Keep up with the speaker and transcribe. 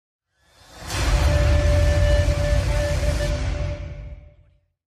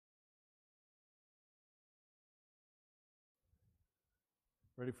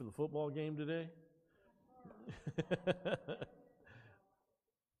Ready for the football game today?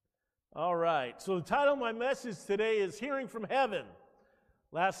 All right. So the title of my message today is Hearing from Heaven.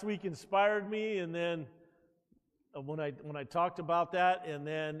 Last week inspired me, and then when I talked about that, and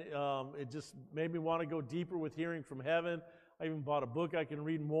then it just made me want to go deeper with hearing from heaven. I even bought a book I can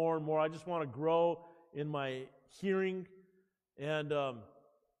read more and more. I just want to grow in my hearing. And I'll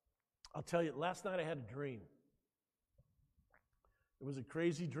tell you, last night I had a dream. It was a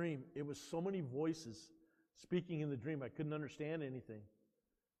crazy dream. It was so many voices speaking in the dream. I couldn't understand anything.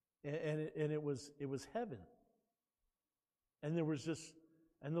 And it was heaven. And there was just,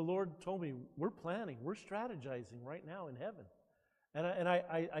 and the Lord told me, we're strategizing right now in heaven. And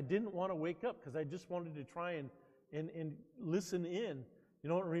I didn't want to wake up because I just wanted to try and listen in. You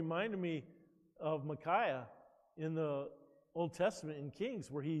know, it reminded me of Micaiah in the Old Testament in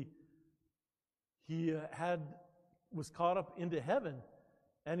Kings, where he was caught up into heaven,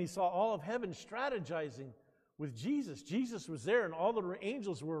 and he saw all of heaven strategizing with Jesus. Jesus was there, and all the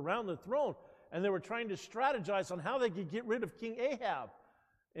angels were around the throne, and they were trying to strategize on how they could get rid of King Ahab.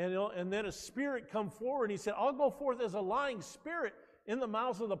 And then a spirit come forward, and he said, I'll go forth as a lying spirit in the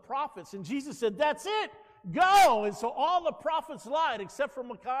mouths of the prophets. And Jesus said, that's it, go. And so all the prophets lied except for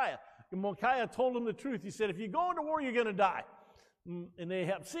Micaiah. And Micaiah told him the truth. He said, if you go into war, you're going to die. And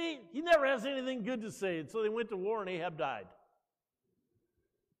Ahab, see, he never has anything good to say. And so they went to war, and Ahab died.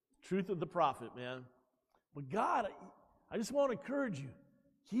 Truth of the prophet, man. But God, I just want to encourage you.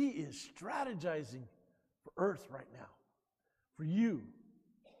 He is strategizing for earth right now. For you.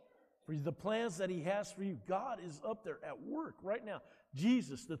 For the plans that He has for you. God is up there at work right now.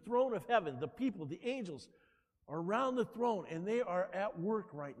 Jesus, the throne of heaven, the people, the angels are around the throne, and they are at work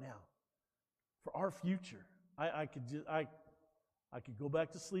right now for our future. I could go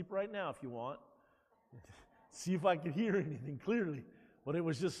back to sleep right now if you want. See if I could hear anything clearly. But it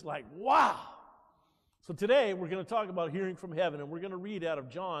was just like, wow. So today we're going to talk about hearing from heaven, and we're going to read out of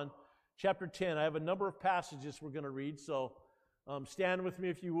John chapter 10. I have a number of passages we're going to read, so stand with me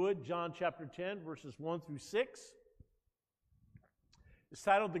if you would. John chapter 10, verses 1 through 6. It's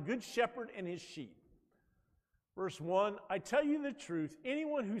titled, The Good Shepherd and His Sheep. Verse 1, I tell you the truth,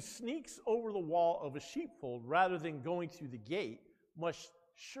 anyone who sneaks over the wall of a sheepfold rather than going through the gate must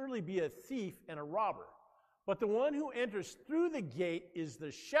surely be a thief and a robber. But the one who enters through the gate is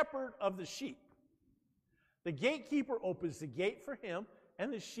the shepherd of the sheep. The gatekeeper opens the gate for him,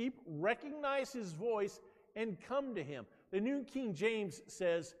 and the sheep recognize his voice and come to him. The New King James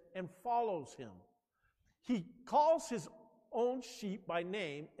says, and follows him. He calls his own sheep by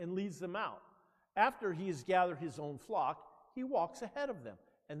name and leads them out. After he has gathered his own flock, he walks ahead of them,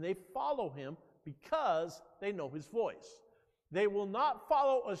 and they follow him because they know his voice. They will not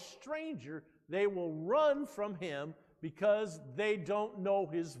follow a stranger. They will run from him because they don't know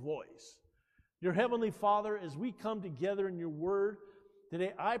his voice. Dear Heavenly Father, as we come together in your word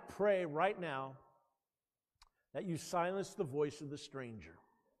today, I pray right now that you silence the voice of the stranger.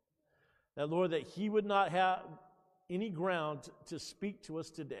 That, Lord, that he would not have any ground to speak to us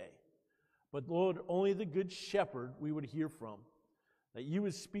today. But, Lord, only the good shepherd we would hear from. That you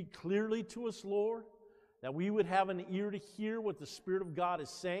would speak clearly to us, Lord. That we would have an ear to hear what the Spirit of God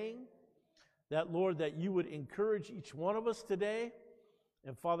is saying. That, Lord, that you would encourage each one of us today.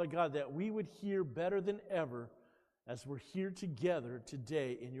 And, Father God, that we would hear better than ever as we're here together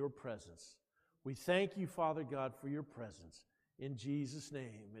today in your presence. We thank you, Father God, for your presence. In Jesus'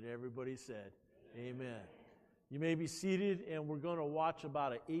 name. And everybody said, amen. You may be seated, and we're going to watch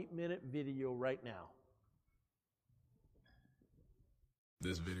about an 8-minute video right now.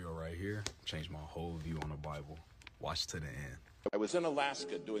 This video right here changed my whole view on the Bible. Watch to the end. I was in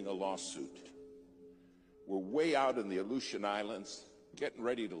Alaska doing a lawsuit. We're way out in the Aleutian Islands, getting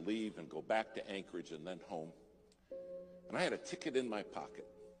ready to leave and go back to Anchorage and then home. And I had a ticket in my pocket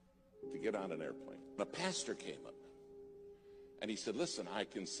to get on an airplane. A pastor came up, and he said, listen, I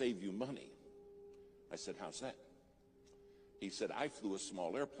can save you money. I said, how's that? He said, I flew a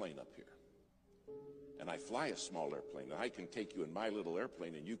small airplane up here, and I fly a small airplane, and I can take you in my little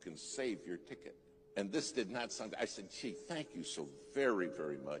airplane, and you can save your ticket. And this did not sound, I said, gee, thank you so very,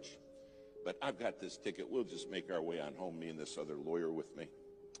 very much, but I've got this ticket. We'll just make our way on home, me and this other lawyer with me.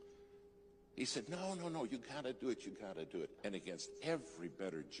 He said, no, you got to do it, you got to do it. And against every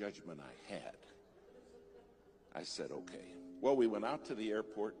better judgment I had, I said, okay. Well, we went out to the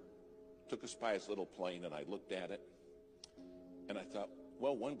airport, took us by his little plane, and I looked at it, and I thought,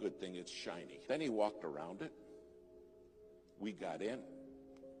 well, one good thing, it's shiny. Then he walked around it. We got in.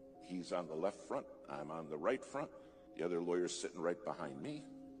 He's on the left front. I'm on the right front. The other lawyer's sitting right behind me.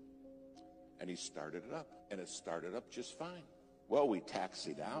 And he started it up, and it started up just fine. Well, we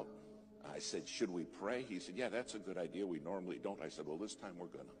taxied out. I said, should we pray? He said, yeah, that's a good idea. We normally don't. I said, well, this time we're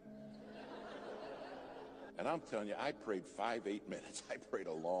going to. And I'm telling you, I prayed 8 minutes. I prayed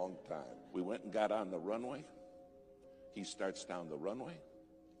a long time. We went and got on the runway. He starts down the runway.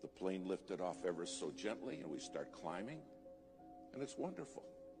 The plane lifted off ever so gently, and we start climbing. And it's wonderful.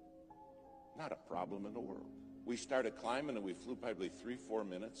 Not a problem in the world. We started climbing, and we flew probably 3-4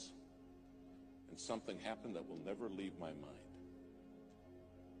 minutes. And something happened that will never leave my mind.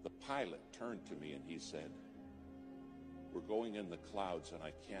 The pilot turned to me, and he said, we're going in the clouds, and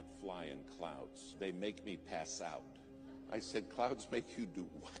I can't fly in clouds. They make me pass out. I said, clouds make you do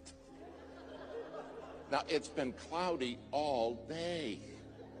what? Now, it's been cloudy all day.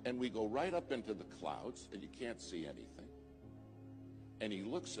 And we go right up into the clouds, and you can't see anything. And he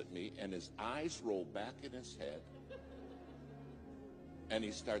looks at me, and his eyes roll back in his head. And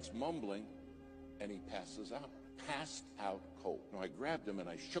he starts mumbling, and he passes out. Passed out cold. Now, I grabbed him, and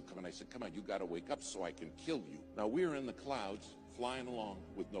I shook him, and I said, come on, you got to wake up so I can kill you. Now, we're in the clouds, flying along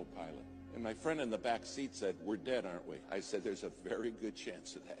with no pilot. And my friend in the back seat said, we're dead, aren't we? I said, there's a very good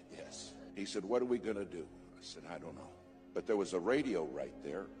chance of that, yes. He said, what are we going to do? I said, I don't know. But there was a radio right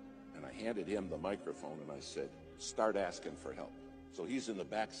there, and I handed him the microphone, and I said, start asking for help. So he's in the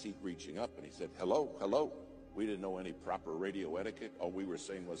back seat reaching up, and he said, hello, hello. We didn't know any proper radio etiquette. All we were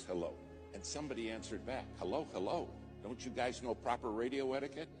saying was hello. And somebody answered back, hello, hello. Don't you guys know proper radio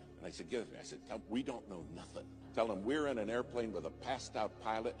etiquette? And I said, give it to me. I said, we don't know nothing. Tell them we're in an airplane with a passed out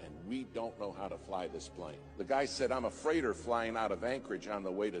pilot, and we don't know how to fly this plane. The guy said, I'm a freighter flying out of Anchorage on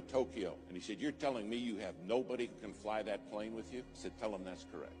the way to Tokyo. And he said, you're telling me you have nobody who can fly that plane with you? I said, tell him that's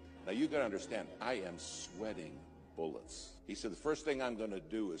correct. Now, you got to understand, I am sweating bullets. He said, the first thing I'm going to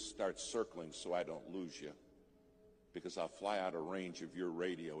do is start circling so I don't lose you, because I'll fly out of range of your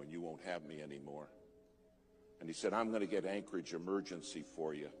radio and you won't have me anymore. And he said, I'm going to get Anchorage Emergency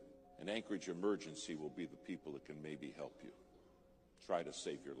for you. And Anchorage Emergency will be the people that can maybe help you. Try to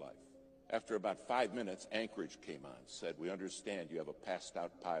save your life. After about 5 minutes, Anchorage came on, said, we understand you have a passed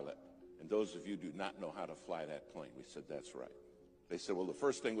out pilot, and those of you do not know how to fly that plane. We said, that's right. They said, well, the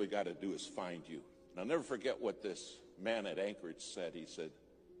first thing we got to do is find you. And I'll never forget what this man at Anchorage said. He said,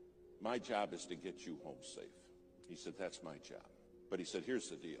 my job is to get you home safe. He said, that's my job. But he said, here's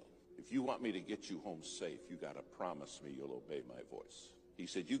the deal. If you want me to get you home safe, you got to promise me you'll obey my voice. He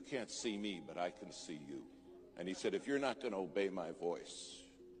said, you can't see me, but I can see you. And he said, if you're not going to obey my voice,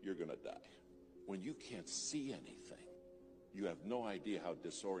 you're going to die. When you can't see anything, you have no idea how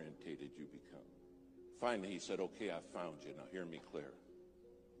disorientated you become. Finally, he said, okay, I found you. Now hear me clear.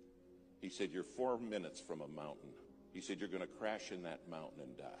 He said, you're 4 minutes from a mountain. He said, you're going to crash in that mountain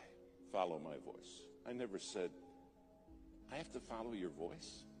and die. Follow my voice. I never said, I have to follow your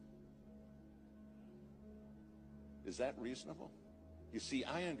voice? Is that reasonable? You see,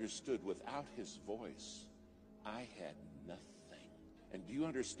 I understood without his voice, I had nothing. And do you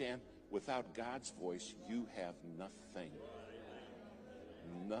understand? Without God's voice, you have nothing.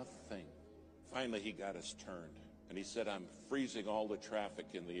 Nothing. Finally, he got us turned. And he said, I'm freezing all the traffic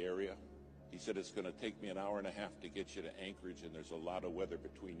in the area. He said, it's going to take me an hour and a half to get you to Anchorage, and there's a lot of weather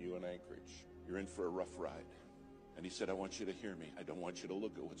between you and Anchorage. You're in for a rough ride. And he said, I want you to hear me. I don't want you to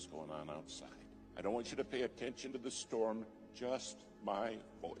look at what's going on outside. I don't want you to pay attention to the storm, just my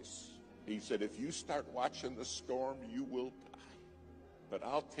voice. He said, if you start watching the storm, you will die. But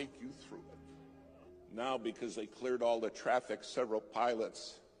I'll take you through it. Now, because they cleared all the traffic, several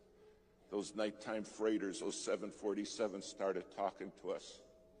pilots, those nighttime freighters, those 747s, started talking to us.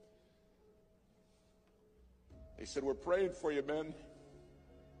 They said, we're praying for you, men.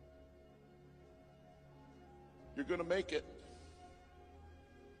 You're going to make it.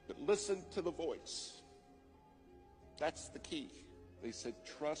 But listen to the voice. That's the key. They said,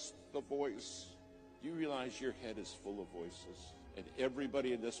 trust the voice. Do you realize your head is full of voices? And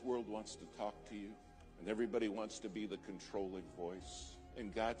everybody in this world wants to talk to you. And everybody wants to be the controlling voice.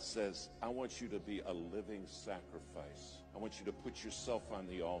 And God says, I want you to be a living sacrifice. I want you to put yourself on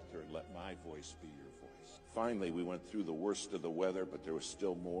the altar and let my voice be your voice. Finally, we went through the worst of the weather, but there was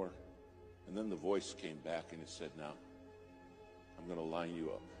still more. And then the voice came back and it said, now, I'm going to line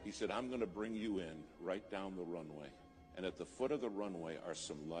you up. He said, I'm going to bring you in right down the runway. And at the foot of the runway are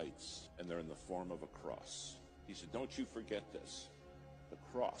some lights, and they're in the form of a cross. He said, don't you forget this. The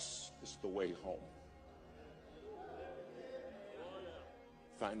cross is the way home.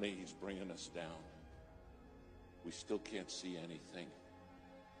 Finally, he's bringing us down. We still can't see anything.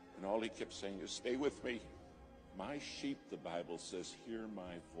 And all he kept saying is, stay with me. My sheep, the Bible says, hear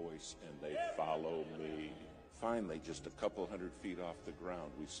my voice, and they follow me. Finally, just a couple 100 feet off the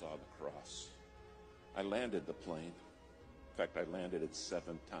ground, we saw the cross. I landed the plane. In fact, I landed it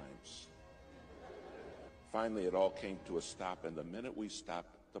 7 times. Finally, it all came to a stop, and the minute we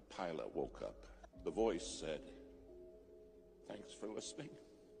stopped, the pilot woke up. The voice said, "Thanks for listening."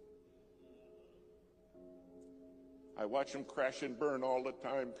 I watch them crash and burn all the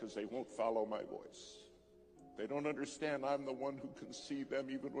time because they won't follow my voice. They don't understand I'm the one who can see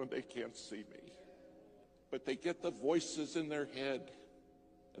them even when they can't see me. But they get the voices in their head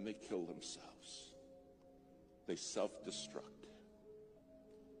and they kill themselves. They self-destruct.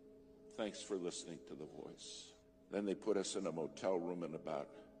 Thanks for listening to the voice. Then they put us in a motel room, and about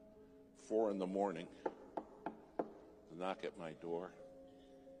 4 in the morning, they knock at my door.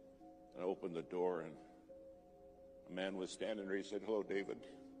 I opened the door, and a man was standing there. He said, "Hello, David."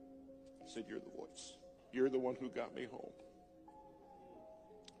 I said, "You're the voice. You're the one who got me home."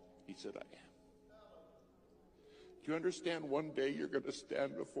 He said, "I am." Do you understand one day you're going to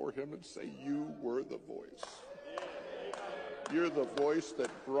stand before him and say, "You were the voice. You're the voice that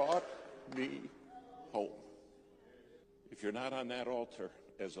brought me home." If you're not on that altar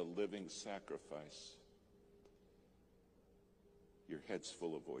as a living sacrifice, your head's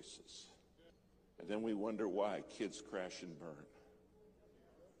full of voices. And then we wonder why kids crash and burn.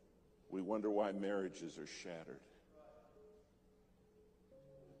 We wonder why marriages are shattered.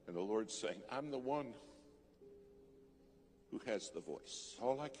 And the Lord's saying, I'm the one who has the voice.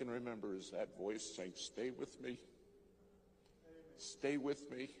 All I can remember is that voice saying, "Stay with me. Stay with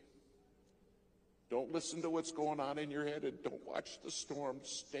me. Don't listen to what's going on in your head and don't watch the storm.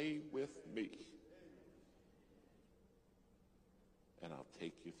 Stay with me. And I'll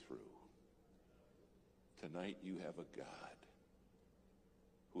take you through." Tonight you have a God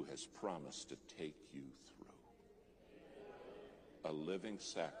who has promised to take you through. A living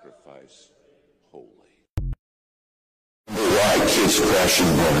sacrifice, holy. Why kids crash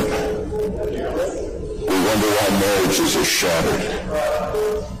and burn. We wonder why marriages are shattered.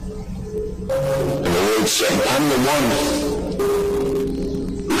 And the Lord's saying, I'm the one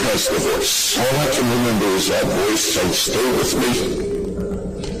who has the voice. All I can remember is that voice saying, "Stay with me.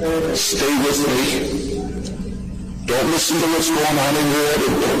 Stay with me. Don't listen to what's going on in your head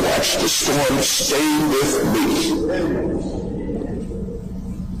and don't watch the storm. Stay with me.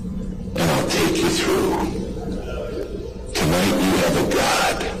 And I'll take you through." Tonight you have a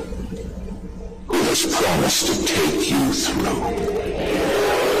God who has promised to take you through.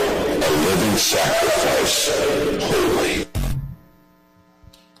 A living sacrifice, holy.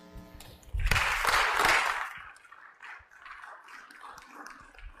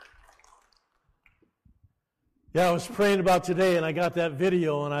 Yeah, I was praying about today, and I got that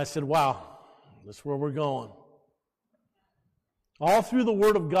video, and I said, wow, that's where we're going. All through the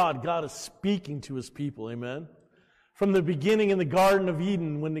Word of God, God is speaking to His people, amen? From the beginning in the Garden of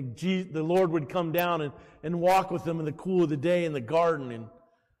Eden, when the Lord would come down and walk with them in the cool of the day in the garden and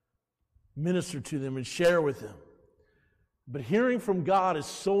minister to them and share with them. But hearing from God is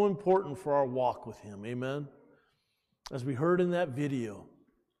so important for our walk with Him, amen? As we heard in that video,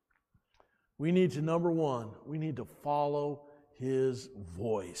 we need to, number one, we need to follow His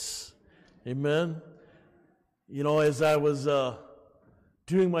voice. Amen? You know, as I was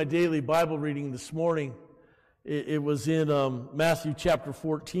doing my daily Bible reading this morning, it was in Matthew chapter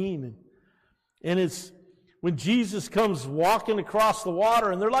 14. And it's when Jesus comes walking across the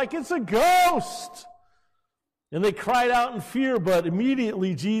water, and they're like, "It's a ghost!" And they cried out in fear, but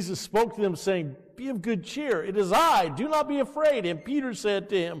immediately Jesus spoke to them, saying, "Be of good cheer. It is I. Do not be afraid." And Peter said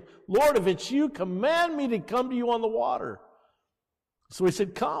to Him, "Lord, if it's you, command me to come to you on the water." So He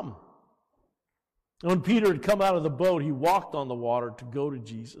said, "Come." And when Peter had come out of the boat, he walked on the water to go to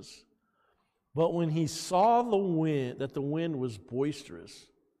Jesus. But when he saw the wind, that the wind was boisterous,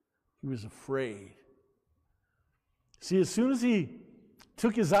 he was afraid. See, as soon as he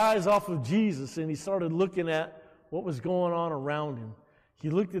took his eyes off of Jesus and he started looking at what was going on around him, he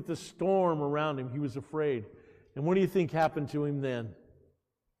looked at the storm around him, he was afraid. And what do you think happened to him then?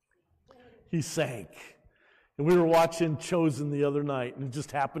 He sank. And we were watching Chosen the other night, and it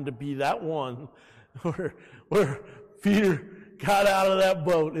just happened to be that one where Peter got out of that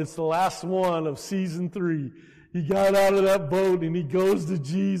boat. It's the last one of season 3. He got out of that boat and he goes to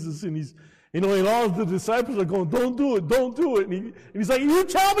Jesus, and he's, you know, and all the disciples are going, "Don't do it, don't do it." And he's like, "You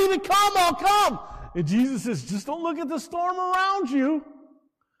tell me to come, I'll come." And Jesus says, "Just don't look at the storm around you."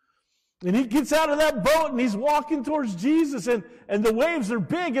 And he gets out of that boat and he's walking towards Jesus, and the waves are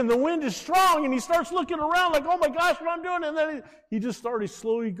big and the wind is strong, and he starts looking around like, "Oh my gosh, what I'm doing?" And then he just started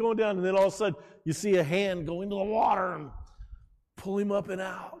slowly going down, and then all of a sudden you see a hand go into the water and pull him up and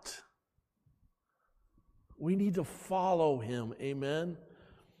out. We need to follow him, amen?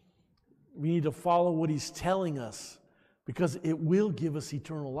 We need to follow what he's telling us, because it will give us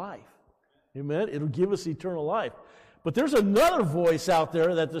eternal life. Amen? It'll give us eternal life. But there's another voice out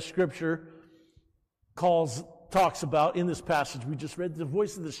there that the Scripture talks about in this passage we just read, the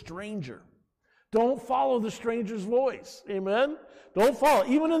voice of the stranger. Don't follow the stranger's voice. Amen? Don't follow.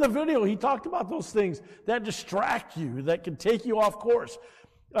 Even in the video, he talked about those things that distract you, that can take you off course.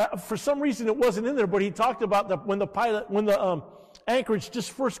 For some reason, it wasn't in there, but he talked about when the Anchorage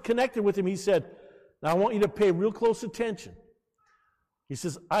just first connected with him, he said, now I want you to pay real close attention. He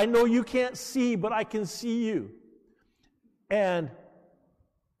says, I know you can't see, but I can see you. And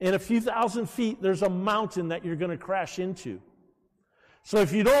in a few thousand feet, there's a mountain that you're going to crash into. So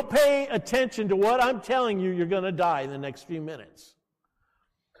if you don't pay attention to what I'm telling you, you're going to die in the next few minutes.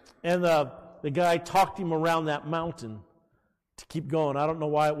 And the guy talked him around that mountain to keep going. I don't know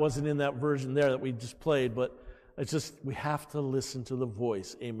why it wasn't in that version there that we just played, but it's just, we have to listen to the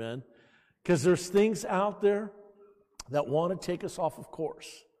voice. Amen? Because there's things out there that want to take us off of course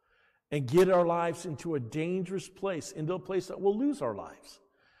and get our lives into a dangerous place, into a place that we'll lose our lives.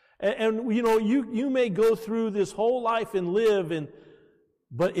 And you know, you may go through this whole life and live,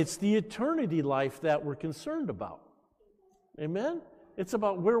 but it's the eternity life that we're concerned about. Amen? It's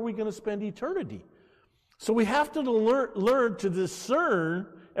about where are we going to spend eternity. So we have to learn to discern.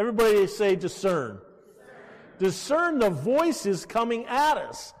 Everybody say discern. Discern the voices coming at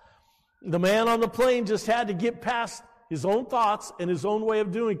us. The man on the plane just had to get past his own thoughts and his own way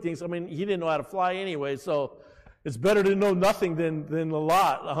of doing things. I mean, he didn't know how to fly anyway, so it's better to know nothing than a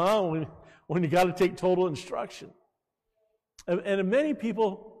lot, when you got to take total instruction. And many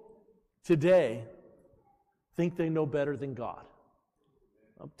people today think they know better than God.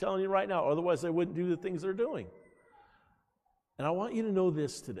 I'm telling you right now, otherwise they wouldn't do the things they're doing. And I want you to know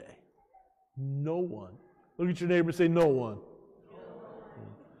this today. No one, look at your neighbor and say, no one.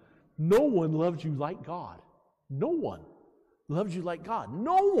 No one loves you like God. No one loves you like God.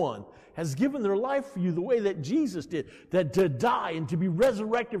 No one has given their life for you the way that Jesus did, that to die and to be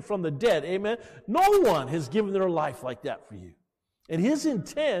resurrected from the dead. Amen? No one has given their life like that for you. And His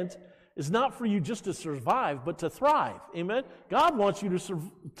intent is not for you just to survive, but to thrive. Amen? God wants you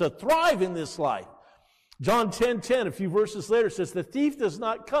to thrive in this life. John 10:10, a few verses later, says, the thief does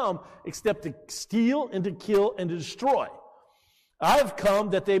not come except to steal and to kill and to destroy. I have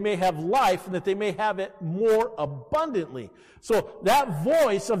come that they may have life and that they may have it more abundantly. So that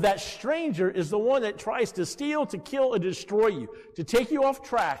voice of that stranger is the one that tries to steal, to kill, and destroy you, to take you off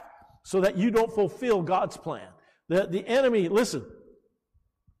track so that you don't fulfill God's plan. The enemy, listen,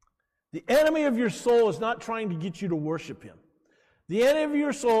 the enemy of your soul is not trying to get you to worship Him. The enemy of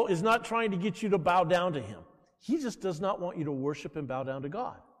your soul is not trying to get you to bow down to Him. He just does not want you to worship and bow down to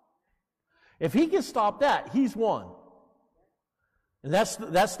God. If he can stop that, he's won. And that's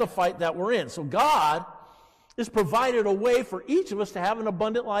the fight that we're in. So God has provided a way for each of us to have an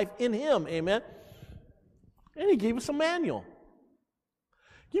abundant life in Him. Amen? And He gave us a manual.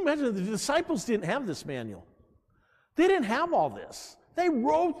 Can you imagine the disciples didn't have this manual? They didn't have all this. They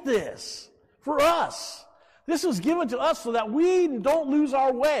wrote this for us. This was given to us so that we don't lose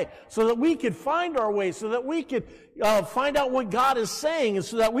our way, so that we could find our way, so that we could find out what God is saying, and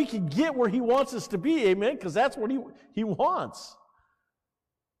so that we could get where He wants us to be. Amen? Because that's what He wants.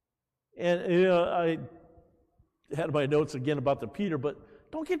 And, you know, I had my notes again about the Peter, but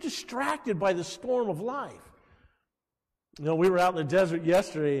don't get distracted by the storm of life. You know, we were out in the desert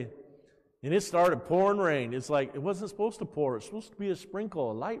yesterday, and it started pouring rain. It's like, it wasn't supposed to pour. It's supposed to be a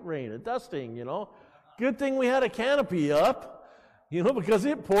sprinkle, a light rain, a dusting, you know. Good thing we had a canopy up, you know, because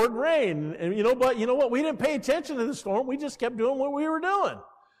it poured rain. And but you know what? We didn't pay attention to the storm. We just kept doing what we were doing.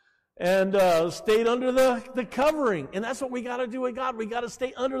 And stayed under the covering. And that's what we got to do with God. We got to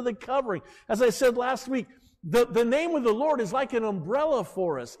stay under the covering. As I said last week, the name of the Lord is like an umbrella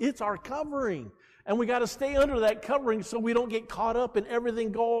for us. It's our covering. And we got to stay under that covering so we don't get caught up in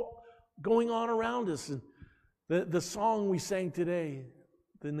everything going on around us. And the song we sang today,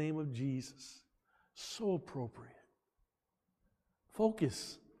 the name of Jesus, so appropriate.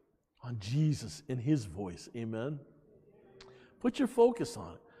 Focus on Jesus and His voice. Amen? Put your focus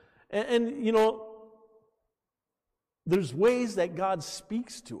on it. And, you know, there's ways that God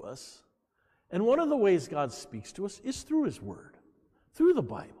speaks to us. And one of the ways God speaks to us is through His Word, through the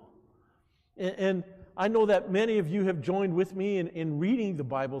Bible. And I know that many of you have joined with me in reading the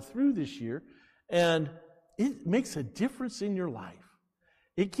Bible through this year. And it makes a difference in your life.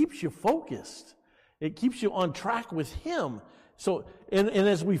 It keeps you focused. It keeps you on track with Him. So, and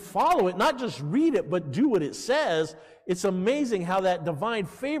as we follow it, not just read it, but do what it says, it's amazing how that divine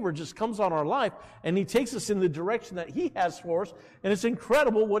favor just comes on our life, and he takes us in the direction that he has for us, and it's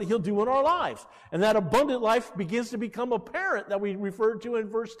incredible what he'll do in our lives. And that abundant life begins to become apparent that we referred to in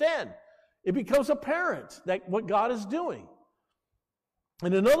verse 10. It becomes apparent that what God is doing.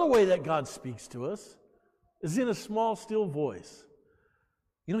 And another way that God speaks to us is in a small, still voice.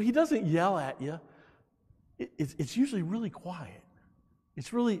 You know, he doesn't yell at you. It's usually really quiet.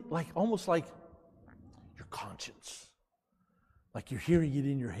 It's really almost like your conscience. Like you're hearing it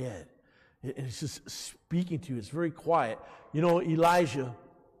in your head. And it's just speaking to you. It's very quiet. You know, Elijah,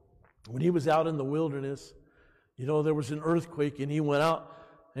 when he was out in the wilderness, you know, there was an earthquake, and he went out,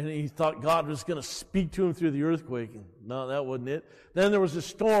 and he thought God was going to speak to him through the earthquake. And no, that wasn't it. Then there was a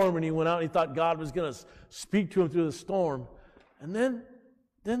storm, and he went out, and he thought God was going to speak to him through the storm. And then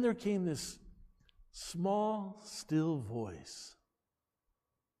there came this small, still voice.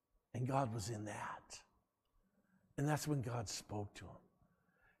 And God was in that. And that's when God spoke to him.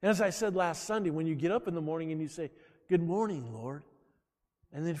 And as I said last Sunday, when you get up in the morning and you say, "Good morning, Lord,"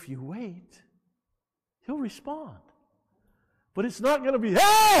 and then if you wait, he'll respond. But it's not going to be,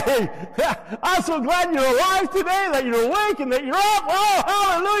 "Hey, I'm so glad you're alive today, that you're awake and that you're up. Oh,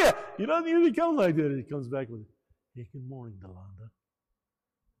 hallelujah." He doesn't usually come like that. He comes back with, "Hey, good morning, Delonda.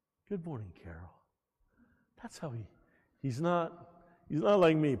 Good morning, Carol." That's how he's not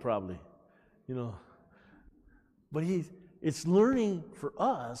like me probably, you know. But it's learning for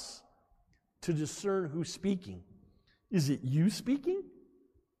us to discern who's speaking. Is it you speaking?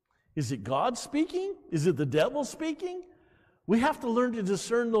 Is it God speaking? Is it the devil speaking? We have to learn to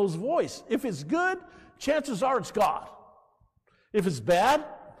discern those voices. If it's good, chances are it's God. If it's bad,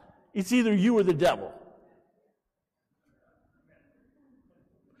 it's either you or the devil.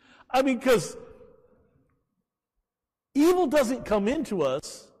 I mean, because evil doesn't come into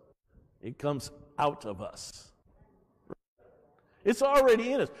us, it comes out of us. It's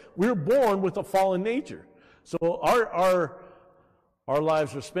already in us. We're born with a fallen nature. So our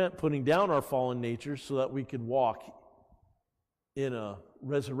lives are spent putting down our fallen nature so that we can walk in a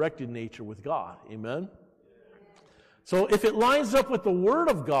resurrected nature with God. Amen? So if it lines up with the Word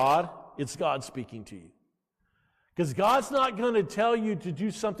of God, it's God speaking to you. Because God's not going to tell you to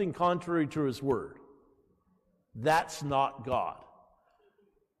do something contrary to His Word. That's not God.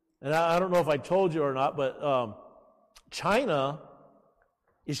 And I don't know if I told you or not, but China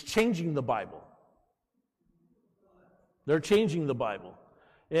is changing the Bible. They're changing the Bible.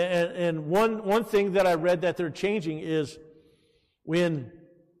 And one thing that I read that they're changing is when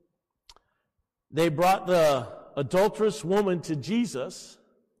they brought the adulterous woman to Jesus,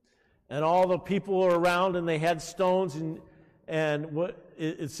 and all the people were around, and they had stones, and what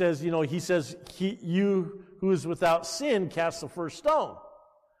it says, you know, he says, "You who is without sin, cast the first stone."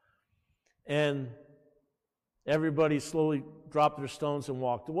 And everybody slowly dropped their stones and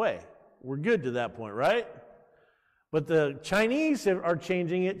walked away. We're good to that point, right? But the Chinese are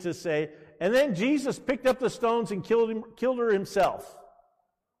changing it to say, "And then Jesus picked up the stones and killed her himself."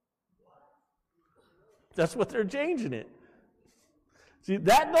 That's what they're changing it. See,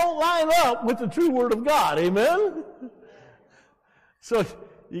 that don't line up with the true Word of God, amen? So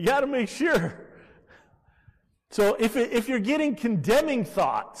you got to make sure. So if you're getting condemning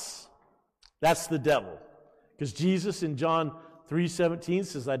thoughts, that's the devil. Because Jesus in John 3:17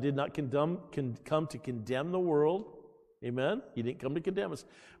 says, "I did not come to condemn the world." Amen? He didn't come to condemn us.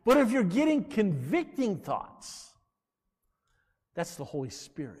 But if you're getting convicting thoughts, that's the Holy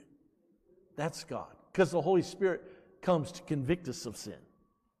Spirit. That's God. Because the Holy Spirit comes to convict us of sin.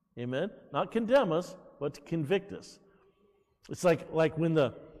 Amen? Not condemn us, but to convict us. It's like when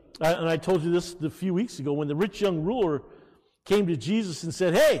and I told you this a few weeks ago, when the rich young ruler came to Jesus and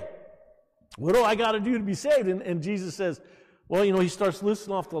said, "Hey, what do I got to do to be saved?" And Jesus says, well, you know, he starts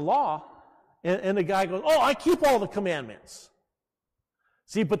listing off the law, and the guy goes, "Oh, I keep all the commandments."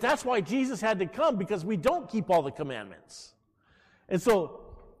 See, but that's why Jesus had to come, because we don't keep all the commandments. And so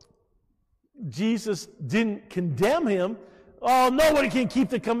Jesus didn't condemn him. "Oh, nobody can keep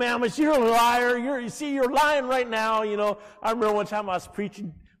the commandments. You're a liar. You're lying right now." You know, I remember one time I was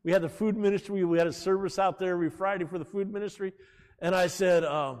preaching. We had the food ministry. We had a service out there every Friday for the food ministry. And I said,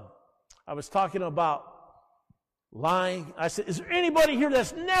 I was talking about lying. I said, "Is there anybody here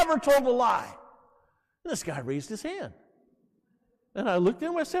that's never told a lie?" And this guy raised his hand. And I looked at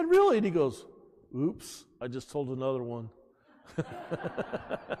him, I said, "Really?" And he goes, "Oops, I just told another one."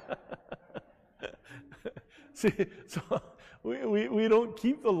 See, so we don't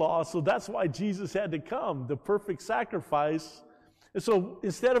keep the law, so that's why Jesus had to come, the perfect sacrifice. And so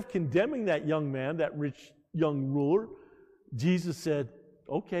instead of condemning that young man, that rich young ruler, Jesus said,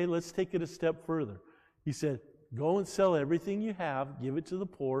 okay, let's take it a step further. He said, go and sell everything you have, give it to the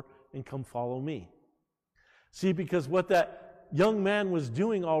poor, and come follow me. See, because what that young man was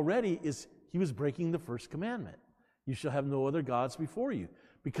doing already is he was breaking the first commandment. You shall have no other gods before you.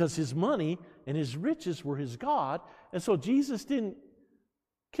 Because his money and his riches were his God. And so Jesus didn't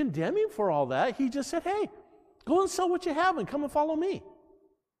condemn him for all that. He just said, hey, go and sell what you have and come and follow me.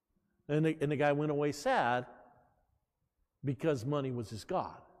 And the guy went away sad because money was his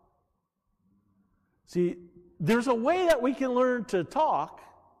God. See, there's a way that we can learn to talk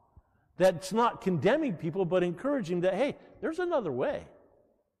that's not condemning people, but encouraging that, hey, there's another way.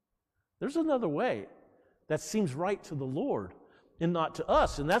 There's another way that seems right to the Lord and not to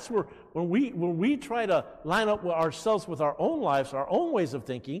us. And that's where when we try to line up ourselves with our own lives, our own ways of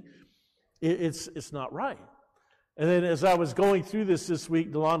thinking, it's not right. And then as I was going through this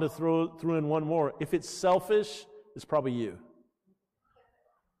week, Delonda threw in one more. If it's selfish, it's probably you.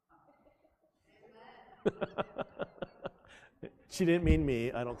 She didn't mean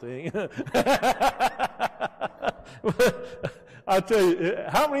me, I don't think. I'll tell you,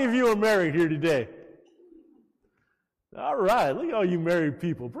 how many of you are married here today? All right, look at all you married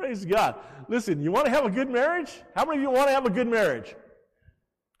people. Praise God. Listen, you want to have a good marriage? How many of you want to have a good marriage?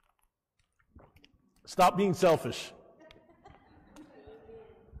 Stop being selfish.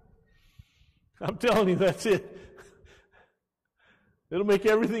 I'm telling you, that's it. It'll make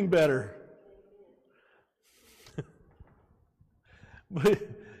everything better. But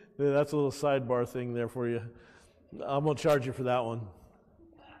that's a little sidebar thing there for you. I'm going to charge you for that one.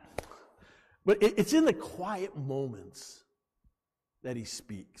 But it's in the quiet moments that he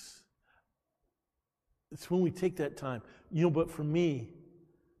speaks. It's when we take that time. But for me,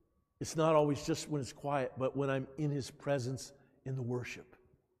 it's not always just when it's quiet, but when I'm in his presence in the worship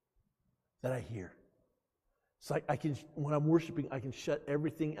that I hear. It's like when I'm worshiping, I can shut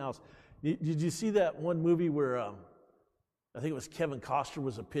everything else. Did you see that one movie where I think it was Kevin Costner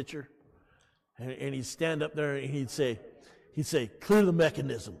was a pitcher, and he'd stand up there and he'd say, clear the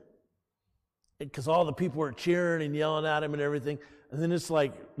mechanism. Because all the people were cheering and yelling at him and everything. And then it's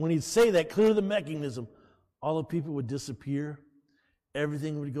like, when he'd say that, clear the mechanism, all the people would disappear.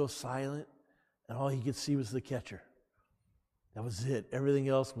 Everything would go silent. And all he could see was the catcher. That was it. Everything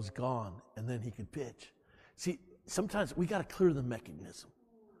else was gone. And then he could pitch. See, sometimes we got to clear the mechanism.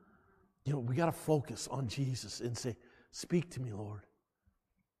 We got to focus on Jesus and say, speak to me, Lord.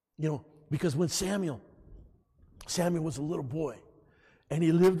 Because when Samuel was a little boy, and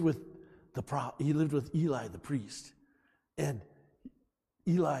he lived with Eli, the priest, and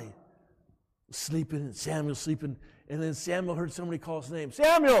Eli sleeping and Samuel sleeping, and then Samuel heard somebody call his name,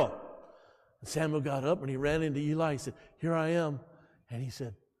 Samuel! And Samuel got up and he ran into Eli. He said, here I am. And he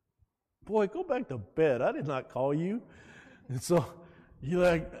said, boy, go back to bed. I did not call you. And so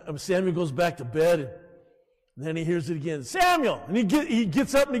Samuel goes back to bed, and then he hears it again, Samuel! And he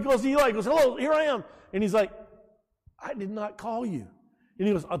gets up and he goes to Eli. He goes, hello, here I am. And he's like, I did not call you. And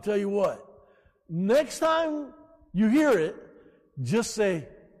he goes, I'll tell you what, next time you hear it, just say,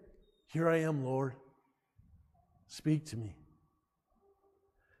 here I am, Lord. Speak to me.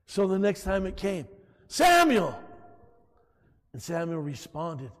 So the next time it came, Samuel! And Samuel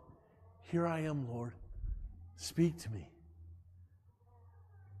responded, here I am, Lord. Speak to me.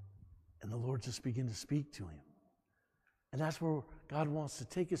 And the Lord just began to speak to him. And that's where God wants to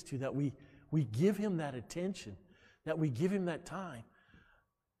take us to, that we give him that attention, that we give him that time.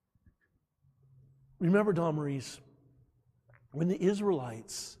 Remember, Don Maurice, when the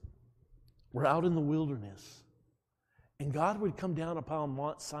Israelites were out in the wilderness, and God would come down upon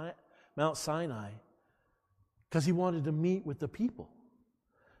Mount Sinai because he wanted to meet with the people.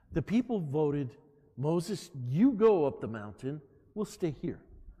 The people voted, Moses, you go up the mountain, we'll stay here.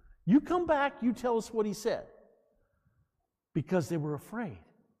 You come back, you tell us what he said. Because they were afraid.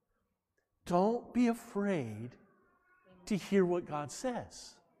 Don't be afraid to hear what God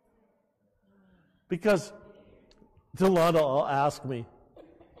says. Because Delonda will ask me,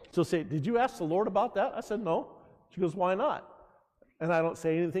 she'll say, did you ask the Lord about that? I said, no. She goes, why not? And I don't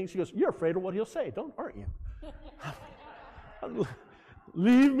say anything. She goes, you're afraid of what he'll say, aren't you?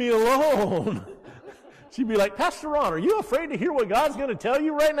 Leave me alone. She'd be like, Pastor Ron, are you afraid to hear what God's going to tell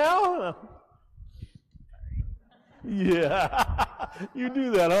you right now? Yeah, you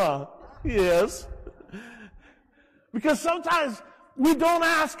do that, huh? Yes. Because sometimes we don't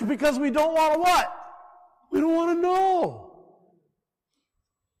ask because we don't want to what? We don't want to know.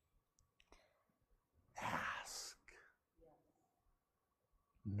 Ask.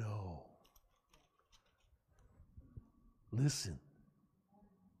 No. Listen.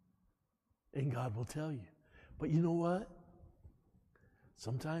 And God will tell you. But you know what?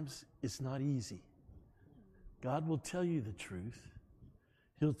 Sometimes it's not easy. God will tell you the truth.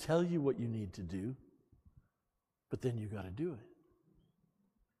 He'll tell you what you need to do, but then you got to do it.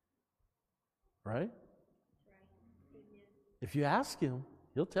 Right? If you ask Him,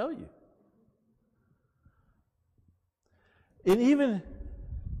 He'll tell you. And even,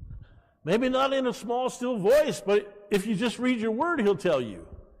 maybe not in a small, still voice, but if you just read your word, He'll tell you.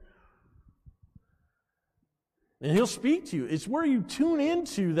 And He'll speak to you. It's where you tune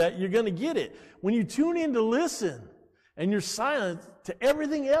into that you're going to get it. When you tune in to listen and you're silent to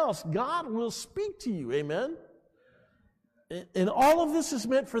everything else, God will speak to you. Amen? And all of this is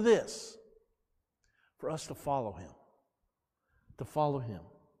meant for this. For us to follow Him. To follow Him.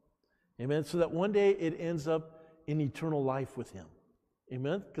 Amen? So that one day it ends up in eternal life with Him.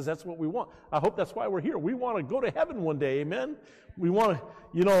 Amen? Because that's what we want. I hope that's why we're here. We want to go to heaven one day. Amen? We want to,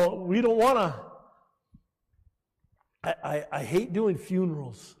 we don't want to. I hate doing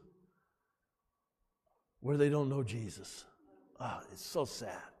funerals where they don't know Jesus. It's so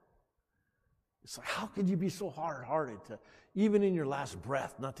sad. It's like, how could you be so hard-hearted to, even in your last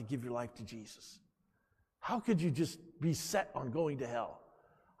breath, not to give your life to Jesus? How could you just be set on going to hell?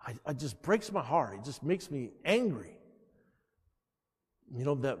 It just breaks my heart. It just makes me angry.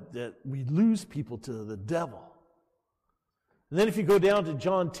 That we lose people to the devil. And then if you go down to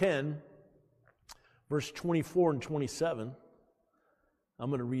John 10, verse 24 and 27, I'm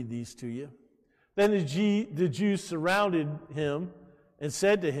going to read these to you. Then the Jews surrounded Him and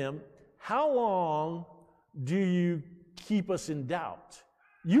said to Him, "How long do you keep us in doubt?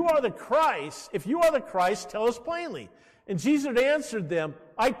 You are the Christ. If you are the Christ, tell us plainly." And Jesus answered them,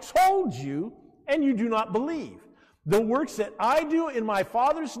 "I told you, and you do not believe. The works that I do in my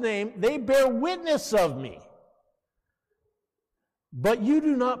Father's name, they bear witness of me. But you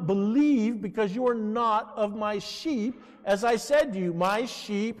do not believe because you are not of my sheep. As I said to you, my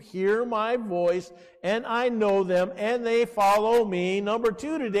sheep hear my voice, and I know them, and they follow me." Number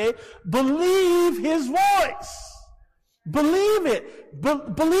 2 today, believe His voice. Believe it.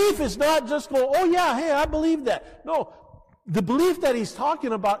 Belief is not just go, "Oh yeah, hey, I believe that." No, the belief that He's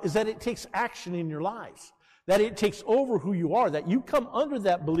talking about is that it takes action in your lives. That it takes over who you are. That you come under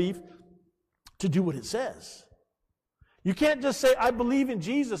that belief to do what it says. You can't just say, "I believe in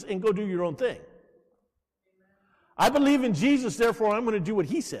Jesus," and go do your own thing. I believe in Jesus, therefore I'm going to do what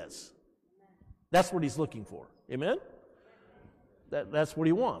He says. That's what He's looking for. Amen? That's what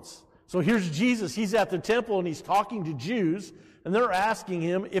He wants. So here's Jesus. He's at the temple and He's talking to Jews, and they're asking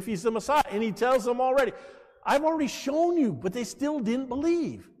Him if He's the Messiah. And He tells them already, "I've already shown you," but they still didn't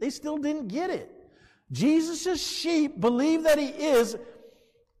believe. They still didn't get it. Jesus' sheep believe that He is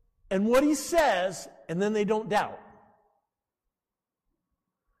and what He says, and then they don't doubt.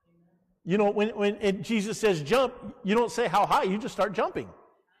 When Jesus says jump, you don't say how high, you just start jumping.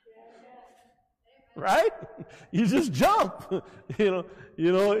 Right? You just jump. You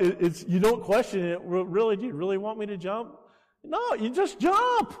don't question it. Really, do you really want me to jump? No, you just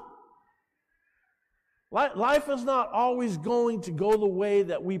jump. Life is not always going to go the way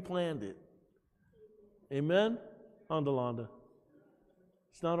that we planned it. Amen? Andalanda.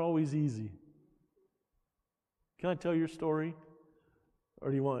 It's not always easy. Can I tell your story? Or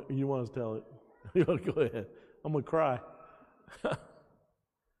do you want us to tell it? You want to go ahead? I'm going to cry.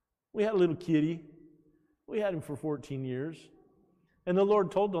 We had a little kitty. We had him for 14 years. And the Lord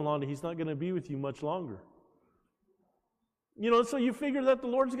told Delonda He's not going to be with you much longer. So you figure that the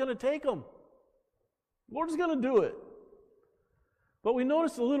Lord's going to take him. The Lord's going to do it. But we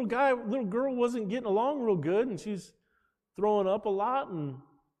noticed the little girl wasn't getting along real good, and she's throwing up a lot, and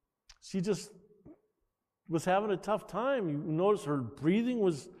she just was having a tough time. You notice her breathing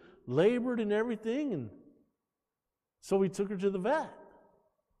was labored and everything, and so we took her to the vet.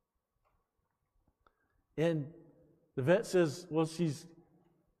 And the vet says, well, she's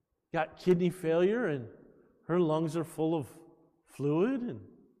got kidney failure and her lungs are full of fluid, and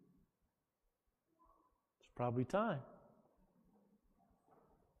it's probably time.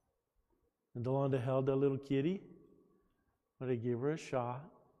 And Delonda held that little kitty, but they gave her a shot.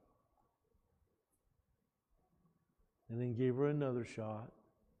 And then gave her another shot.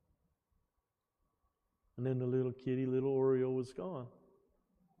 And then the little kitty, little Oreo, was gone.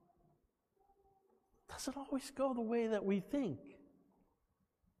 Doesn't always go the way that we think.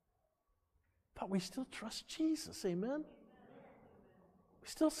 But we still trust Jesus, amen? We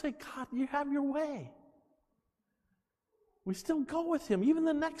still say, "God, you have your way." We still go with Him, even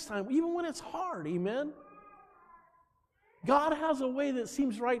the next time, even when it's hard, amen? God has a way that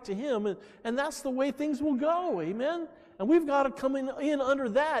seems right to Him, and that's the way things will go, amen? And we've got to come in under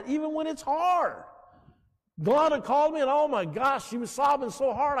that, even when it's hard. Delana called me, and oh my gosh, she was sobbing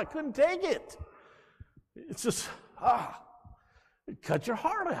so hard I couldn't take it. It's just, it cut your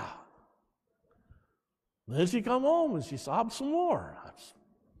heart out. Then she come home and she sobbed some more.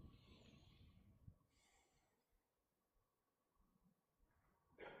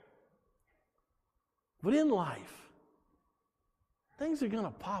 But in life, things are going to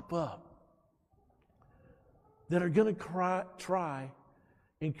pop up that are going to try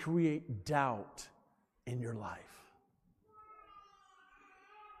and create doubt in your life.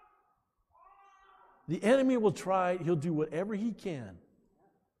 The enemy will try, he'll do whatever he can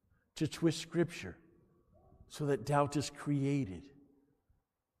to twist Scripture so that doubt is created,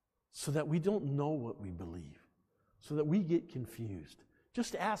 so that we don't know what we believe, so that we get confused.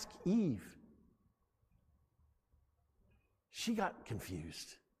 Just ask Eve. She got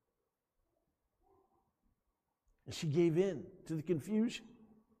confused. And she gave in to the confusion.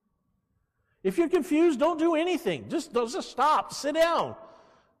 If you're confused, don't do anything. Just stop. Sit down.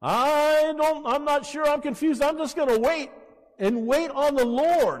 I'm not sure I'm confused. I'm just going to wait and wait on the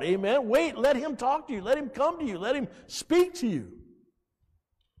Lord. Amen. Wait. Let Him talk to you. Let Him come to you. Let Him speak to you.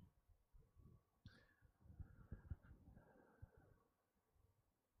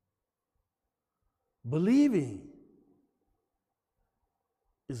 Believing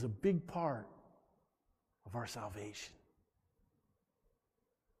is a big part of our salvation.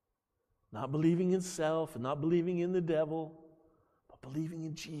 Not believing in self and not believing in the devil, but believing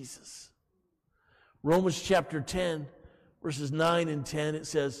in Jesus. Romans chapter 10, verses 9 and 10, it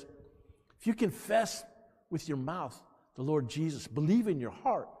says, if you confess with your mouth the Lord Jesus, believe in your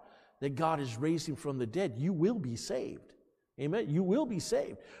heart that God has raised Him from the dead, you will be saved. Amen? You will be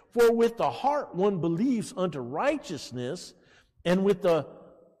saved. For with the heart one believes unto righteousness, and with the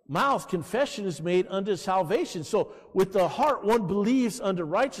mouth confession is made unto salvation. So with the heart one believes unto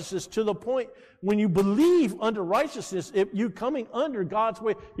righteousness, to the point when you believe unto righteousness, if you're coming under God's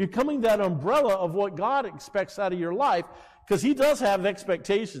way, you're coming that umbrella of what God expects out of your life, because He does have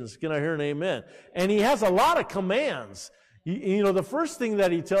expectations. Can I hear an amen? And He has a lot of commands. You know, the first thing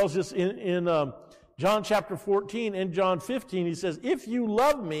that He tells us in John chapter 14 and John 15, He says, if you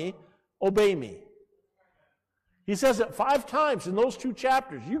love me, obey me. He says it 5 times in those 2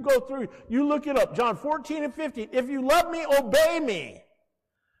 chapters. You go through, you look it up. John 14 and 15. If you love me, obey me.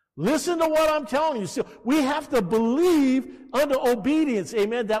 Listen to what I'm telling you. So we have to believe unto obedience,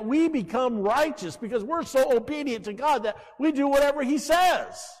 amen, that we become righteous because we're so obedient to God that we do whatever He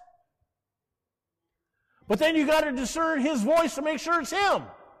says. But then you got to discern His voice to make sure it's Him.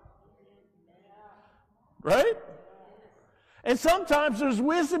 Right? And sometimes there's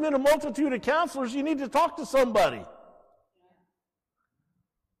wisdom in a multitude of counselors. You need to talk to somebody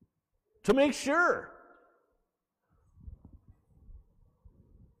to make sure.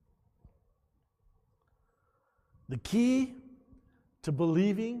 The key to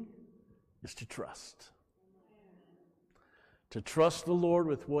believing is to trust. To trust the Lord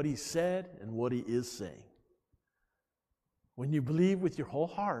with what He said and what He is saying. When you believe with your whole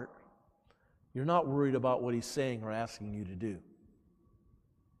heart, you're not worried about what He's saying or asking you to do.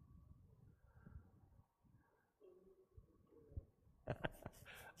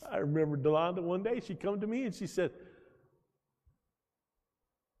 I remember Delonda one day, she come to me and she said,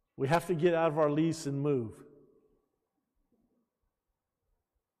 we have to get out of our lease and move.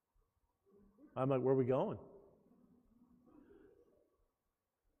 I'm like, where are we going?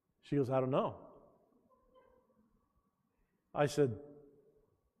 She goes, I don't know. I said,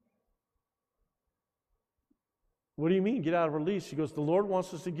 what do you mean, get out of our lease? She goes, the Lord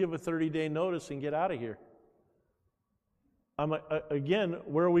wants us to give a 30-day notice and get out of here. I'm like, again,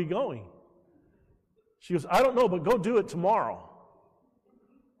 where are we going? She goes, I don't know, but go do it tomorrow.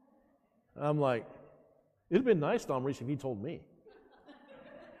 I'm like, it'd been nice, Don Maurice, if he told me.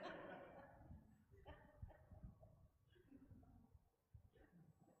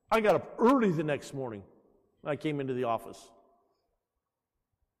 I got up early the next morning. I came into the office.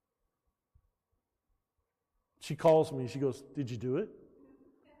 She calls me. She goes, did you do it?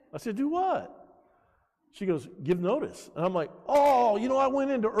 I said, do what? She goes, give notice. And I'm like, oh, I went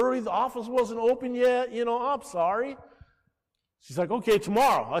into early. The office wasn't open yet. I'm sorry. She's like, okay,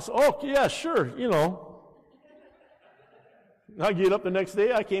 tomorrow. I said, oh, yeah, sure, I get up the next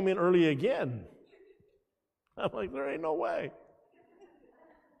day. I came in early again. I'm like, there ain't no way.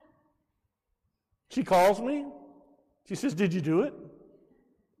 She calls me. She says, did you do it?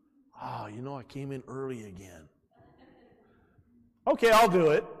 Oh, I came in early again. Okay, I'll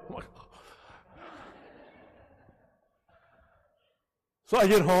do it. So I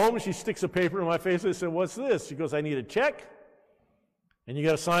get home, and she sticks a paper in my face. I said, what's this? She goes, I need a check, and you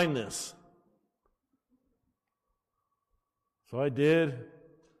got to sign this. So I did.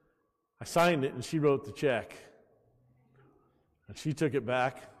 I signed it, and she wrote the check. And she took it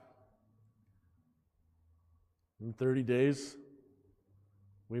back. In 30 days,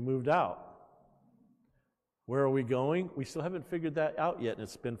 we moved out. Where are we going? We still haven't figured that out yet, and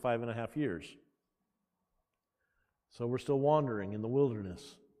it's been 5.5 years. So we're still wandering in the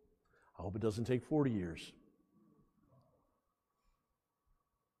wilderness. I hope it doesn't take 40 years.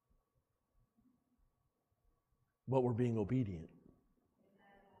 But we're being obedient.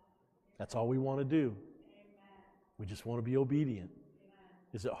 That's all we want to do. We just want to be obedient.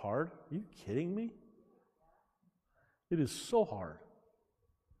 Is it hard? Are you kidding me? It is so hard.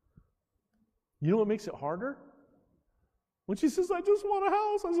 You know what makes it harder? When she says, I just want a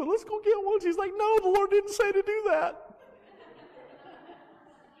house, I said, let's go get one. She's like, no, the Lord didn't say to do that.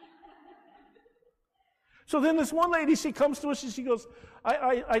 So then this one lady, she comes to us and she goes,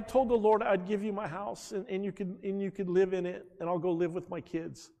 I told the Lord I'd give you my house and you could live in it, and I'll go live with my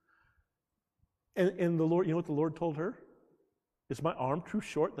kids. And the Lord, you know what the Lord told her? Is my arm too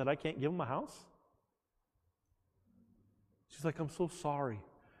short that I can't give him a house? She's like, I'm so sorry.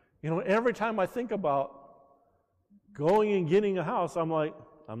 You know, every time I think about going and getting a house, I'm like,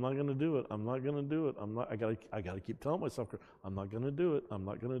 I'm not going to do it. I'm not going to do it. I got to keep telling myself, I'm not going to do it. I'm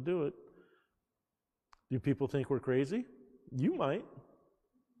not going to do it. Do people think we're crazy? You might.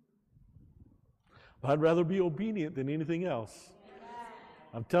 But I'd rather be obedient than anything else.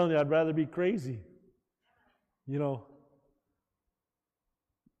 I'm telling you, I'd rather be crazy. You know.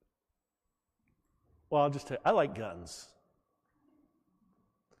 Well, I'll just tell you, I like guns.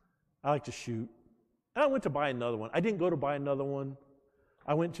 I like to shoot. And I went to buy another one. I didn't go to buy another one.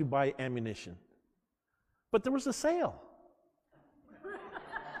 I went to buy ammunition. But there was a sale.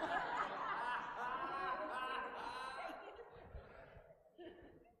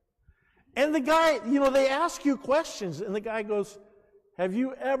 And the guy, you know, they ask you questions, and the guy goes, have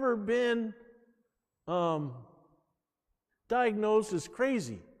you ever been diagnosed as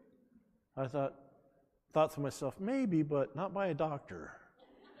crazy? I thought to myself, maybe, but not by a doctor.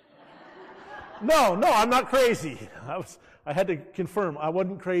 No, I'm not crazy. I had to confirm I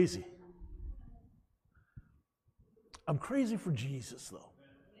wasn't crazy. I'm crazy for Jesus, though.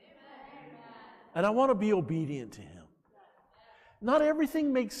 And I want to be obedient to him. Not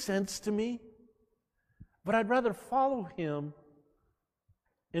everything makes sense to me, but I'd rather follow him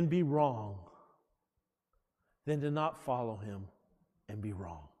and be wrong than to not follow him and be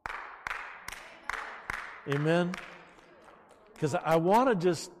wrong. Amen? Because I want to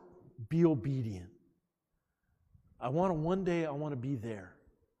just be obedient. One day I want to be there.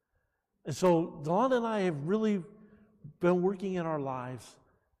 And so Dawn and I have really been working in our lives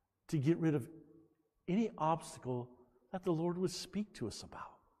to get rid of any obstacle that the Lord would speak to us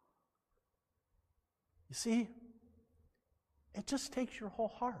about. You see, it just takes your whole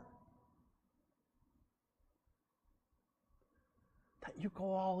heart. That you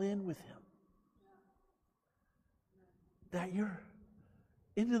go all in with him. That you're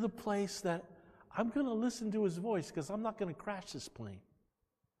into the place that I'm going to listen to his voice because I'm not going to crash this plane.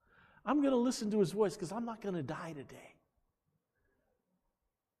 I'm going to listen to his voice because I'm not going to die today.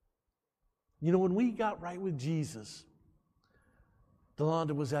 You know, when we got right with Jesus,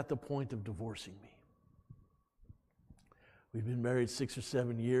 Delonda was at the point of divorcing me. We'd been married 6 or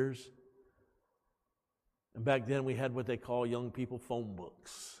 7 years. And back then we had what they call young people phone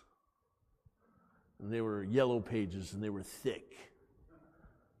books. And they were yellow pages and they were thick.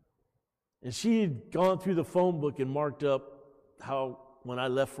 And she had gone through the phone book and marked up how when I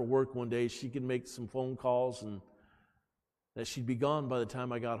left for work one day, she could make some phone calls and that she'd be gone by the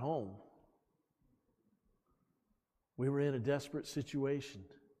time I got home. We were in a desperate situation.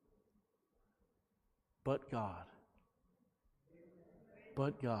 But God.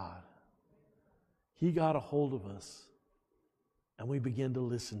 He got a hold of us and we began to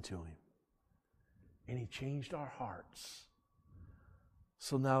listen to him. And he changed our hearts.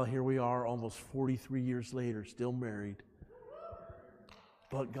 So now here we are almost 43 years later, still married.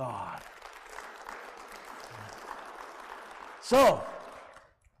 But God. So,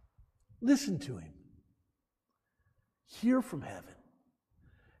 listen to him. Hear from heaven.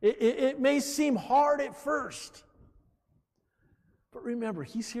 It may seem hard at first. But remember,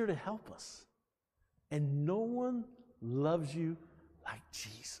 he's here to help us. And no one loves you like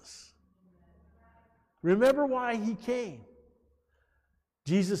Jesus. Remember why he came.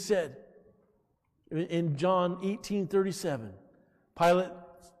 Jesus said in John 18:37, Pilate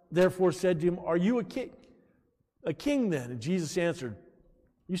therefore said to him, are you a king? A king then? And Jesus answered,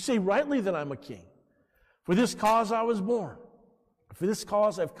 you say rightly that I'm a king. For this cause I was born. For this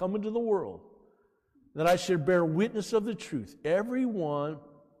cause I've come into the world, that I should bear witness of the truth. Everyone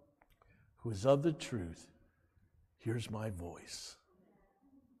who is of the truth hears my voice.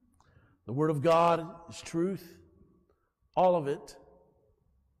 The Word of God is truth. All of it.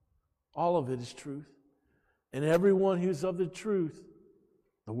 All of it is truth. And everyone who is of the truth,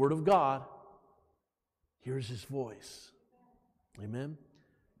 the Word of God, hears His voice. Amen?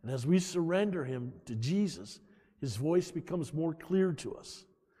 And as we surrender Him to Jesus, His voice becomes more clear to us.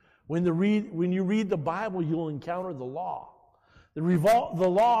 When you read the Bible, you'll encounter the law. The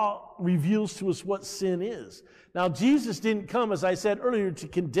law reveals to us what sin is. Now, Jesus didn't come, as I said earlier, to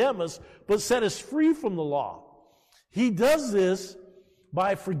condemn us, but set us free from the law. He does this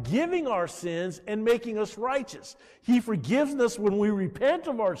by forgiving our sins and making us righteous. He forgives us when we repent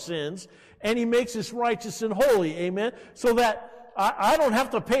of our sins, and He makes us righteous and holy. Amen? So that I don't have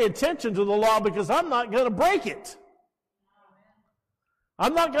to pay attention to the law because I'm not going to break it.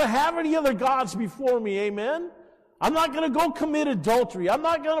 I'm not going to have any other gods before me. Amen? I'm not going to go commit adultery. I'm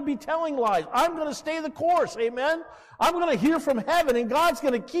not going to be telling lies. I'm going to stay the course. Amen? I'm going to hear from heaven, and God's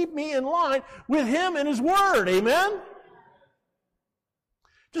going to keep me in line with Him and His Word. Amen?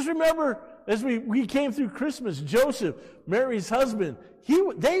 Just remember, as we came through Christmas, Joseph, Mary's husband,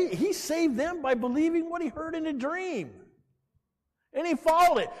 he saved them by believing what he heard in a dream. And he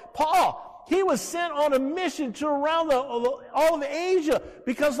followed it. Paul, he was sent on a mission to around all of Asia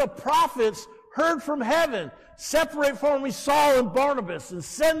because the prophets heard from heaven, separate from me Saul and Barnabas and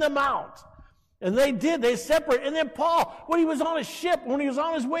send them out. And they did. They separated. And then Paul, when he was on a ship, when he was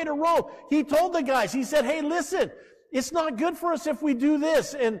on his way to Rome, he told the guys, he said, hey, listen, it's not good for us if we do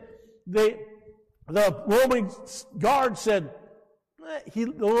this. And the Roman guard said,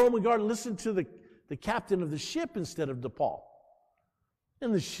 the Roman guard listened to the captain of the ship instead of to Paul.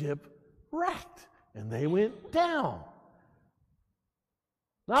 And the ship wrecked. And they went down.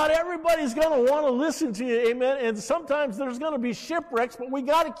 Not everybody's going to want to listen to you, amen. And sometimes there's going to be shipwrecks, but we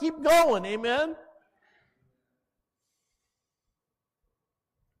got to keep going, amen.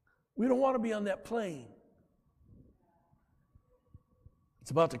 We don't want to be on that plane. It's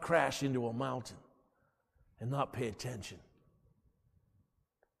about to crash into a mountain and not pay attention.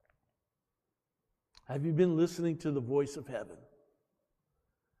 Have you been listening to the voice of heaven?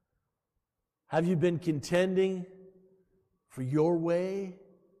 Have you been contending for your way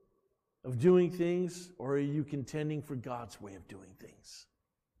of doing things, or are you contending for God's way of doing things?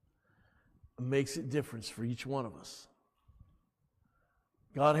 It makes a difference for each one of us.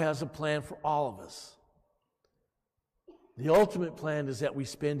 God has a plan for all of us. The ultimate plan is that we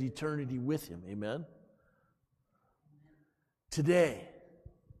spend eternity with Him. Amen? Today,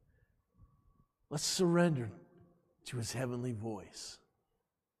 let's surrender to His heavenly voice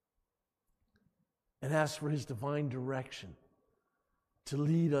and ask for His divine direction to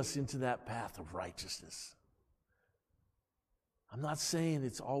lead us into that path of righteousness. I'm not saying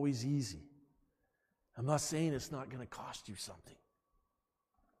it's always easy. I'm not saying it's not going to cost you something.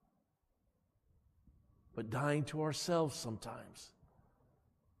 But dying to ourselves sometimes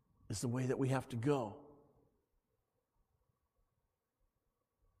is the way that we have to go.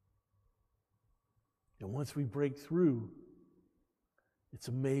 And once we break through, it's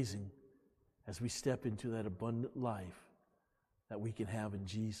amazing as we step into that abundant life that we can have in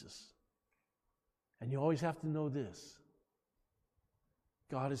Jesus. And you always have to know this: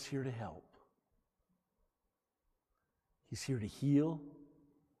 God is here to help. He's here to heal.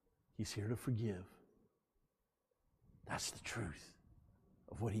 He's here to forgive. That's the truth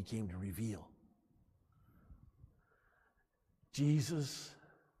of what He came to reveal. Jesus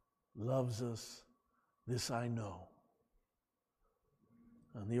loves us, this I know.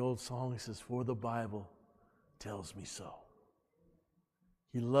 And the old song says, for the Bible tells me so.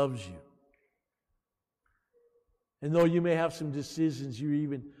 He loves you. And though you may have some decisions, you're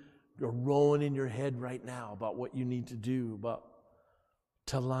even rolling in your head right now about what you need to do, about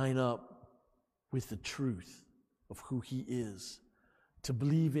to line up with the truth of who He is, to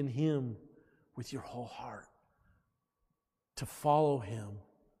believe in Him with your whole heart, to follow Him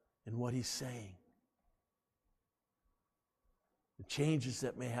in what He's saying, the changes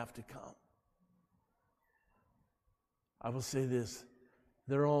that may have to come. I will say this: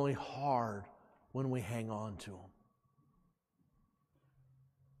 they're only hard when we hang on to them.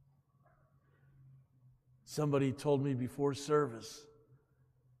 Somebody told me before service,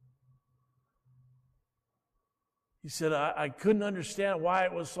 he said, I couldn't understand why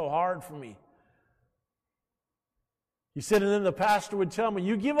it was so hard for me. He said, and then the pastor would tell me,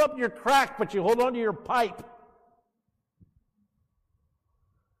 you give up your crack, but you hold on to your pipe.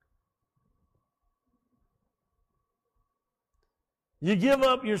 You give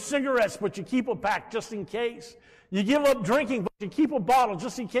up your cigarettes, but you keep a pack just in case. You give up drinking, but you keep a bottle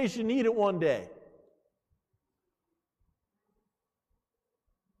just in case you need it one day.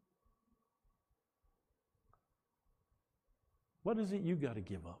 What is it you got to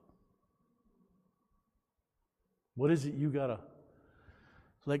give up? What is it you got to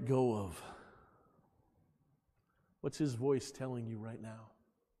let go of? What's His voice telling you right now?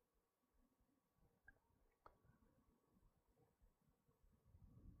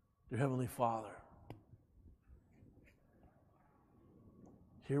 Dear Heavenly Father,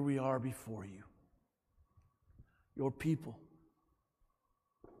 here we are before you, your people.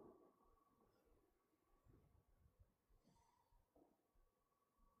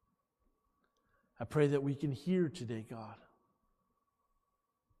 I pray that we can hear today, God.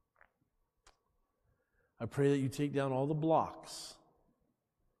 I pray that you take down all the blocks,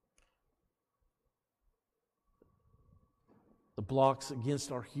 the blocks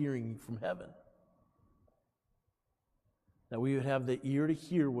against our hearing from heaven. That we would have the ear to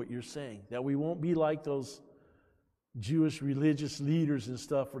hear what you're saying. That we won't be like those Jewish religious leaders and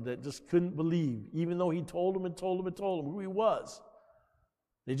stuff that just couldn't believe, even though He told them and told them and told them who He was.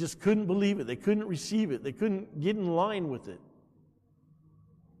 They just couldn't believe it. They couldn't receive it. They couldn't get in line with it.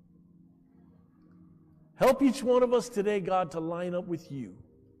 Help each one of us today, God, to line up with you.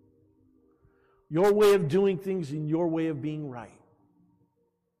 Your way of doing things and your way of being right.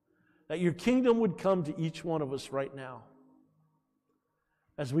 That your kingdom would come to each one of us right now.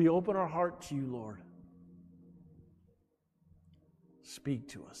 As we open our heart to you, Lord, speak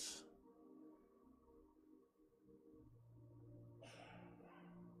to us.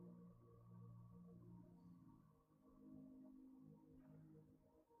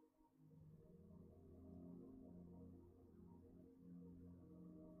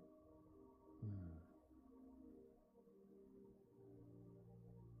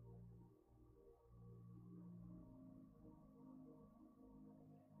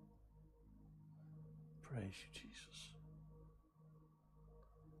 Praise you, Jesus.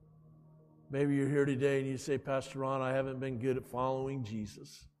 Maybe you're here today and you say, Pastor Ron, I haven't been good at following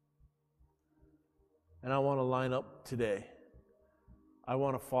Jesus. And I want to line up today. I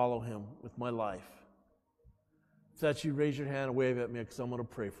want to follow Him with my life. If that's you, raise your hand and wave at me because I'm going to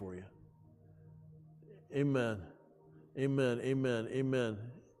pray for you. Amen. Amen. Amen. Amen.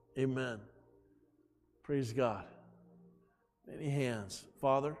 Amen. Praise God. Any hands?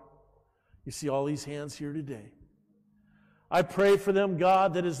 Father, you see all these hands here today. I pray for them,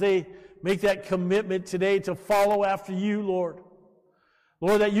 God, that as they make that commitment today to follow after you, Lord.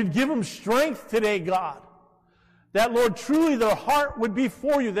 Lord, that you'd give them strength today, God. That, Lord, truly their heart would be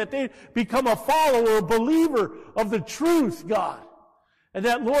for you, that they become a follower, a believer of the truth, God. And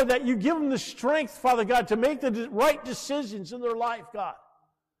that, Lord, that you give them the strength, Father God, to make the right decisions in their life, God.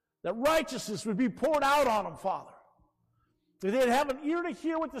 That righteousness would be poured out on them, Father. That they'd have an ear to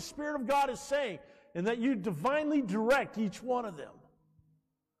hear what the Spirit of God is saying, and that you divinely direct each one of them.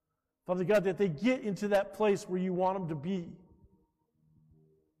 Father God, that they get into that place where you want them to be.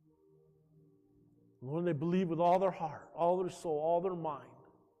 Lord, they believe with all their heart, all their soul, all their mind.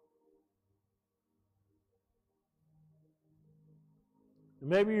 And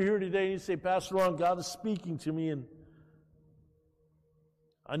maybe you're here today and you say, Pastor Ron, God is speaking to me, and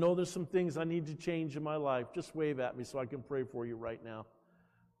I know there's some things I need to change in my life. Just wave at me so I can pray for you right now.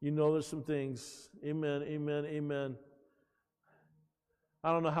 You know there's some things. Amen, amen, amen.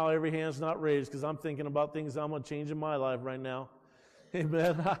 I don't know how every hand's not raised because I'm thinking about things I'm going to change in my life right now.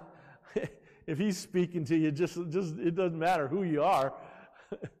 Amen. If He's speaking to you, just it doesn't matter who you are.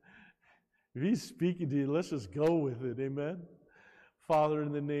 If He's speaking to you, let's just go with it. Amen. Father,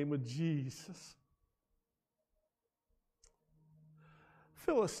 in the name of Jesus,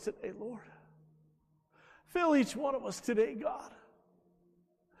 fill us today, Lord. Fill each one of us today, God.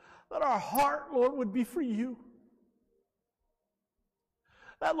 That our heart, Lord, would be for you.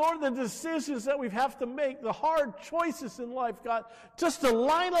 That, Lord, the decisions that we have to make, the hard choices in life, God, just to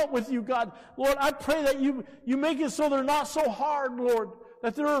line up with you, God. Lord, I pray that you make it so they're not so hard, Lord,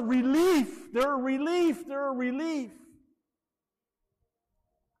 that they're a relief. They're a relief. They're a relief.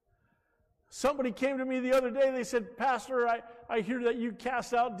 Somebody came to me the other day. They said, Pastor, I hear that you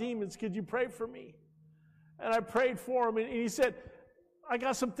cast out demons. Could you pray for me? And I prayed for him, and he said, I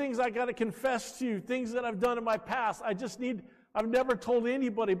got some things I got to confess to you, things that I've done in my past. I've never told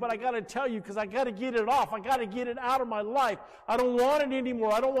anybody, but I got to tell you because I got to get it off. I got to get it out of my life. I don't want it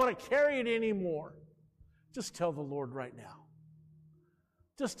anymore. I don't want to carry it anymore. Just tell the Lord right now.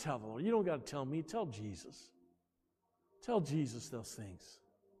 Just tell the Lord. You don't got to tell me. Tell Jesus. Tell Jesus those things.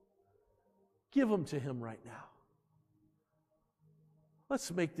 Give them to Him right now. Let's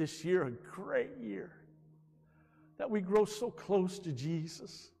make this year a great year, that we grow so close to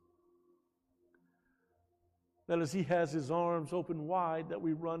Jesus, that as he has his arms open wide, that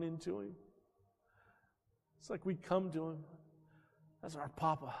we run into him. It's like we come to him as our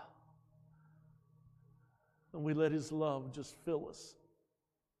Papa, and we let his love just fill us.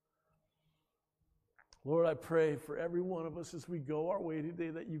 Lord, I pray for every one of us as we go our way today,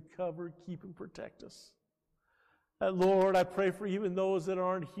 that you cover, keep, and protect us. Lord, I pray for even those that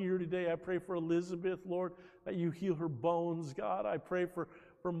aren't here today. I pray for Elizabeth, Lord, that you heal her bones, God. I pray for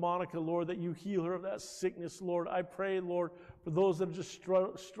Monica, Lord, that you heal her of that sickness, Lord. I pray, Lord, for those that are just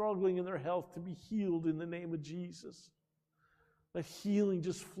struggling in their health to be healed in the name of Jesus. Let healing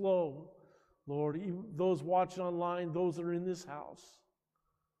just flow, Lord. Even those watching online, those that are in this house,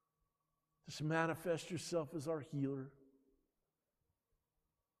 just manifest yourself as our healer.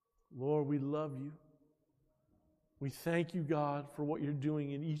 Lord, we love you. We thank you, God, for what you're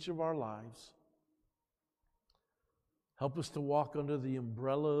doing in each of our lives. Help us to walk under the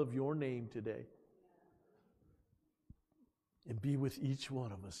umbrella of your name today. And be with each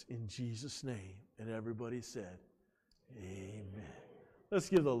one of us in Jesus' name. And everybody said, amen. Let's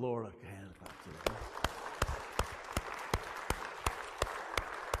give the Lord a hand.